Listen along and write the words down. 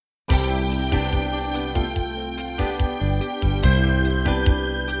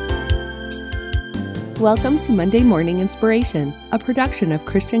Welcome to Monday Morning Inspiration, a production of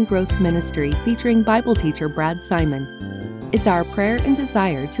Christian Growth Ministry featuring Bible teacher Brad Simon. It's our prayer and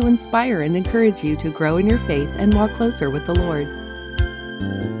desire to inspire and encourage you to grow in your faith and walk closer with the Lord.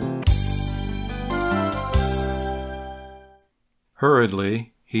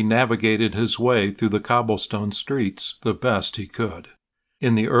 Hurriedly, he navigated his way through the cobblestone streets the best he could.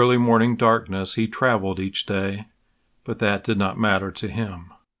 In the early morning darkness he traveled each day, but that did not matter to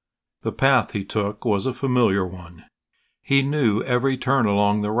him. The path he took was a familiar one. He knew every turn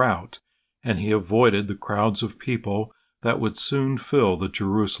along the route, and he avoided the crowds of people that would soon fill the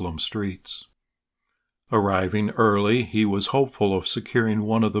Jerusalem streets. Arriving early, he was hopeful of securing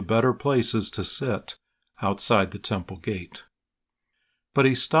one of the better places to sit outside the temple gate. But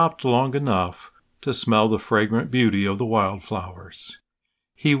he stopped long enough to smell the fragrant beauty of the wildflowers.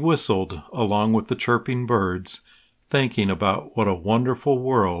 He whistled along with the chirping birds, thinking about what a wonderful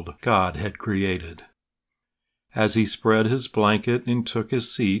world God had created. As he spread his blanket and took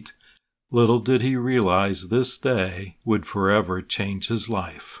his seat, little did he realize this day would forever change his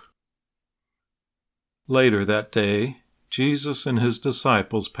life. Later that day, Jesus and his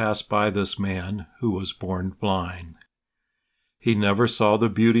disciples passed by this man who was born blind. He never saw the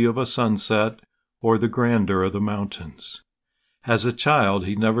beauty of a sunset or the grandeur of the mountains. As a child,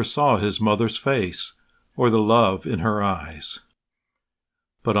 he never saw his mother's face or the love in her eyes.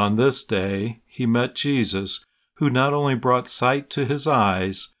 But on this day, he met Jesus, who not only brought sight to his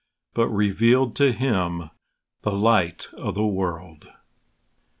eyes, but revealed to him the light of the world.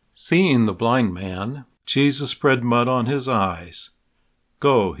 Seeing the blind man, Jesus spread mud on his eyes.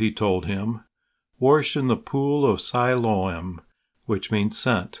 "Go," he told him, "wash in the pool of Siloam," which means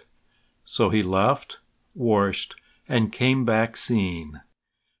sent. So he left, washed, and came back seeing.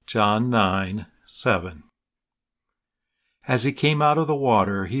 John 9:7. As he came out of the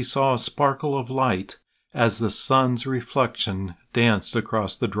water, he saw a sparkle of light as the sun's reflection danced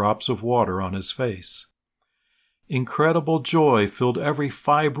across the drops of water on his face. Incredible joy filled every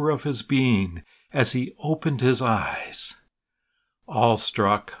fiber of his being as he opened his eyes.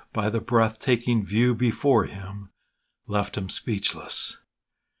 Awestruck by the breathtaking view before him, left him speechless.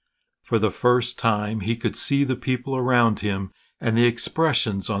 For the first time, he could see the people around him and the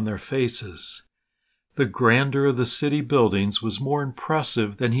expressions on their faces. The grandeur of the city buildings was more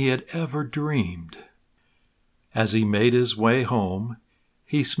impressive than he had ever dreamed. As he made his way home,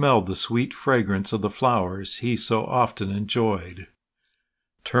 he smelled the sweet fragrance of the flowers he so often enjoyed.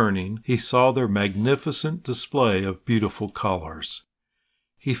 Turning, he saw their magnificent display of beautiful colors.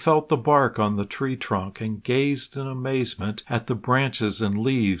 He felt the bark on the tree trunk and gazed in amazement at the branches and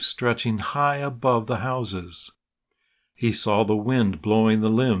leaves stretching high above the houses. He saw the wind blowing the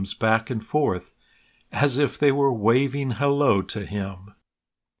limbs back and forth, as if they were waving hello to him.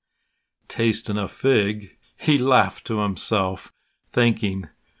 Tasting a fig, he laughed to himself, thinking,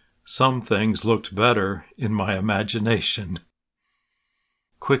 "Some things looked better in my imagination."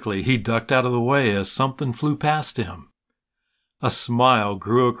 Quickly he ducked out of the way as something flew past him. A smile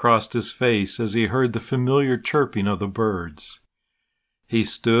grew across his face as he heard the familiar chirping of the birds. He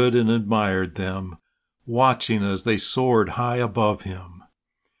stood and admired them, watching as they soared high above him.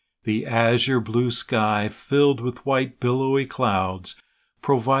 The azure blue sky, filled with white billowy clouds,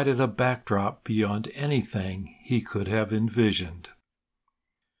 provided a backdrop beyond anything he could have envisioned.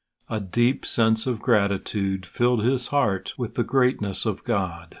 A deep sense of gratitude filled his heart with the greatness of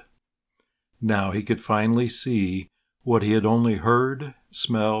God. Now he could finally see what he had only heard,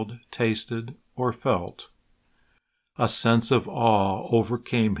 smelled, tasted, or felt. A sense of awe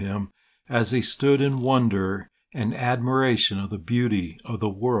overcame him as he stood in wonder and admiration of the beauty of the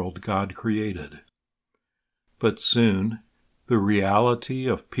world God created. But soon, the reality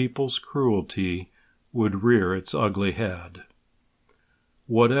of people's cruelty would rear its ugly head.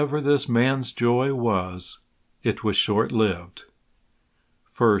 Whatever this man's joy was, it was short-lived.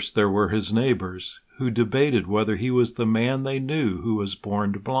 First, there were his neighbors, who debated whether he was the man they knew who was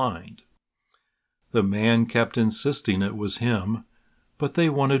born blind. The man kept insisting it was him, but they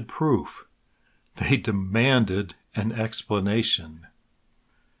wanted proof. They demanded an explanation.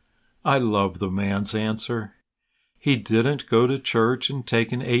 I love the man's answer. He didn't go to church and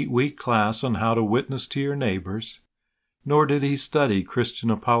take an 8-week class on how to witness to your neighbors, nor did he study Christian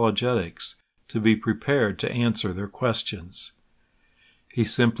apologetics to be prepared to answer their questions. He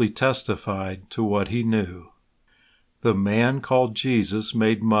simply testified to what he knew. The man called Jesus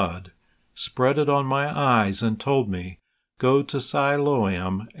made mud, spread it on my eyes, and told me, "Go to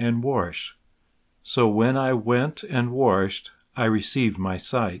Siloam and wash." So when I went and washed, I received my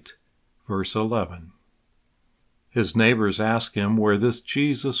sight. Verse 11. His neighbors asked him where this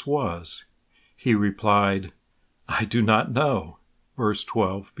Jesus was. He replied, "I do not know." Verse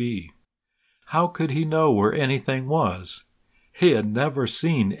 12b. How could he know where anything was? He had never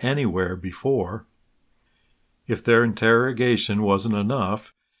seen anywhere before. If their interrogation wasn't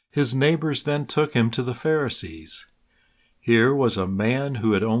enough, his neighbors then took him to the Pharisees. Here was a man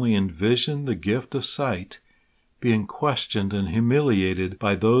who had only envisioned the gift of sight, being questioned and humiliated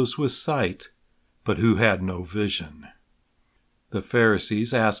by those with sight, but who had no vision. The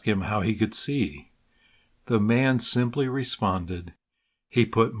Pharisees asked him how he could see. The man simply responded, "He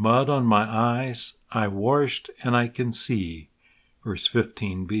put mud on my eyes, I washed, and I can see." Verse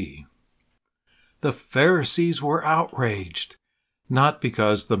 15b. The Pharisees were outraged, not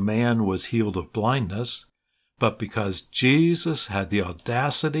because the man was healed of blindness, but because Jesus had the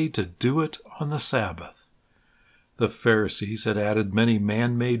audacity to do it on the Sabbath. The Pharisees had added many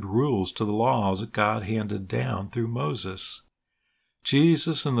man-made rules to the laws that God handed down through Moses.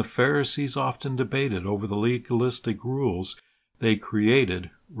 Jesus and the Pharisees often debated over the legalistic rules they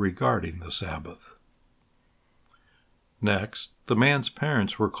created regarding the Sabbath. Next, the man's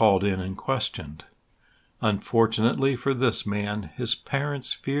parents were called in and questioned. Unfortunately for this man, his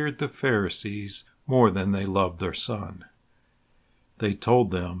parents feared the Pharisees more than they loved their son. They told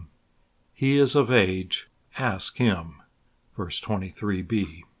them, "He is of age, ask him." Verse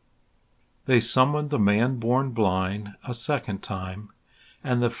 23b. They summoned the man born blind a second time,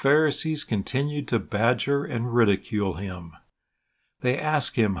 and the Pharisees continued to badger and ridicule him. They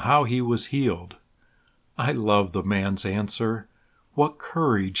asked him how he was healed. I love the man's answer. What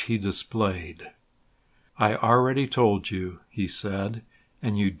courage he displayed. "I already told you," he said,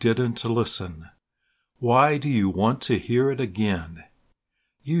 "and you didn't listen. Why do you want to hear it again?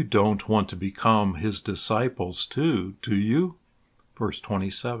 You don't want to become his disciples too, do you?" Verse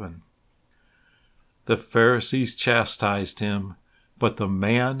 27. The Pharisees chastised him, but the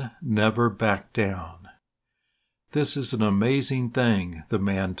man never backed down. "This is an amazing thing," the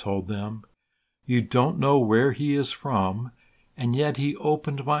man told them. "You don't know where he is from, and yet he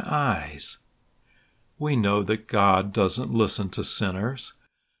opened my eyes. We know that God doesn't listen to sinners,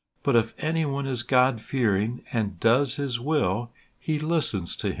 but if anyone is God-fearing and does his will, he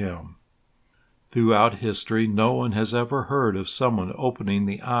listens to him." Throughout history, no one has ever heard of someone opening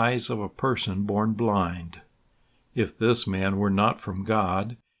the eyes of a person born blind. If this man were not from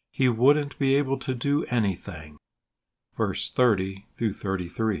God, he wouldn't be able to do anything. Verse 30 through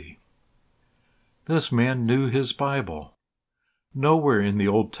 33. This man knew his Bible. Nowhere in the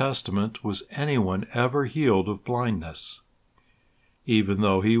Old Testament was anyone ever healed of blindness. Even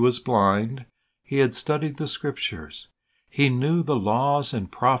though he was blind, he had studied the Scriptures. He knew the laws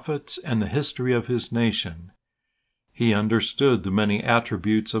and prophets and the history of his nation. He understood the many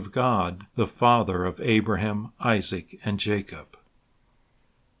attributes of God, the Father of Abraham, Isaac, and Jacob.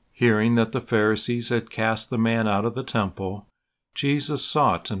 Hearing that the Pharisees had cast the man out of the temple, Jesus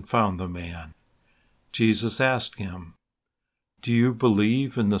sought and found the man. Jesus asked him, "Do you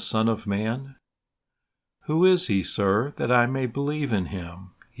believe in the Son of Man?" "Who is he, sir, that I may believe in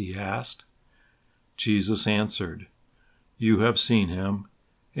him?" he asked. Jesus answered, "You have seen him.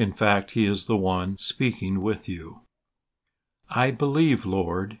 In fact, he is the one speaking with you." "I believe,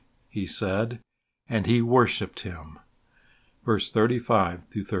 Lord," he said, and he worshipped him. Verse 35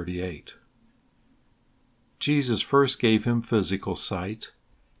 through 38. Jesus first gave him physical sight,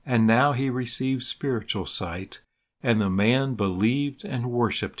 and now he received spiritual sight, and the man believed and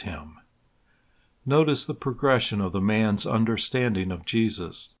worshipped him. Notice the progression of the man's understanding of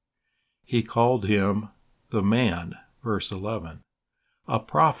Jesus. He called him the man, verse 11, a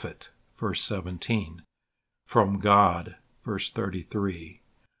prophet, verse 17, from God, verse 33,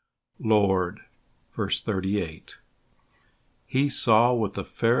 Lord, verse 38. He saw what the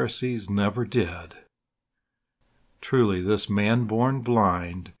Pharisees never did. Truly, this man born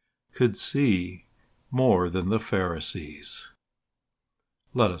blind could see more than the Pharisees.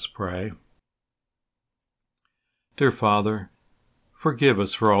 Let us pray. Dear Father, forgive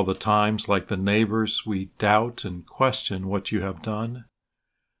us for all the times, like the neighbors, we doubt and question what you have done.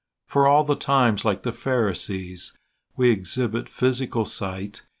 For all the times, like the Pharisees, we exhibit physical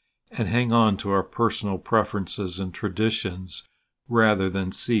sight and hang on to our personal preferences and traditions rather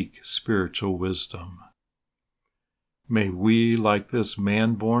than seek spiritual wisdom. May we, like this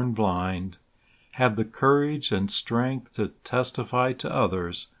man born blind, have the courage and strength to testify to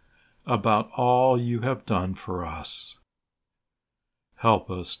others about all you have done for us. Help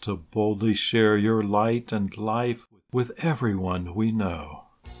us to boldly share your light and life with everyone we know.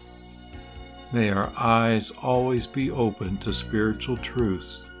 May our eyes always be open to spiritual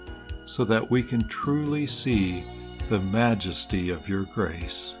truths so that we can truly see the majesty of your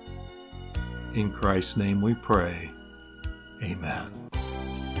grace. In Christ's name we pray. Amen.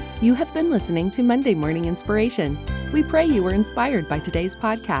 You have been listening to Monday Morning Inspiration. We pray you were inspired by today's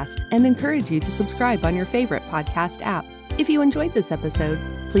podcast and encourage you to subscribe on your favorite podcast app. If you enjoyed this episode,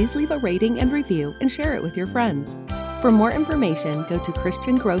 please leave a rating and review and share it with your friends. For more information, go to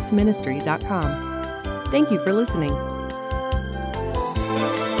ChristianGrowthMinistry.com. Thank you for listening.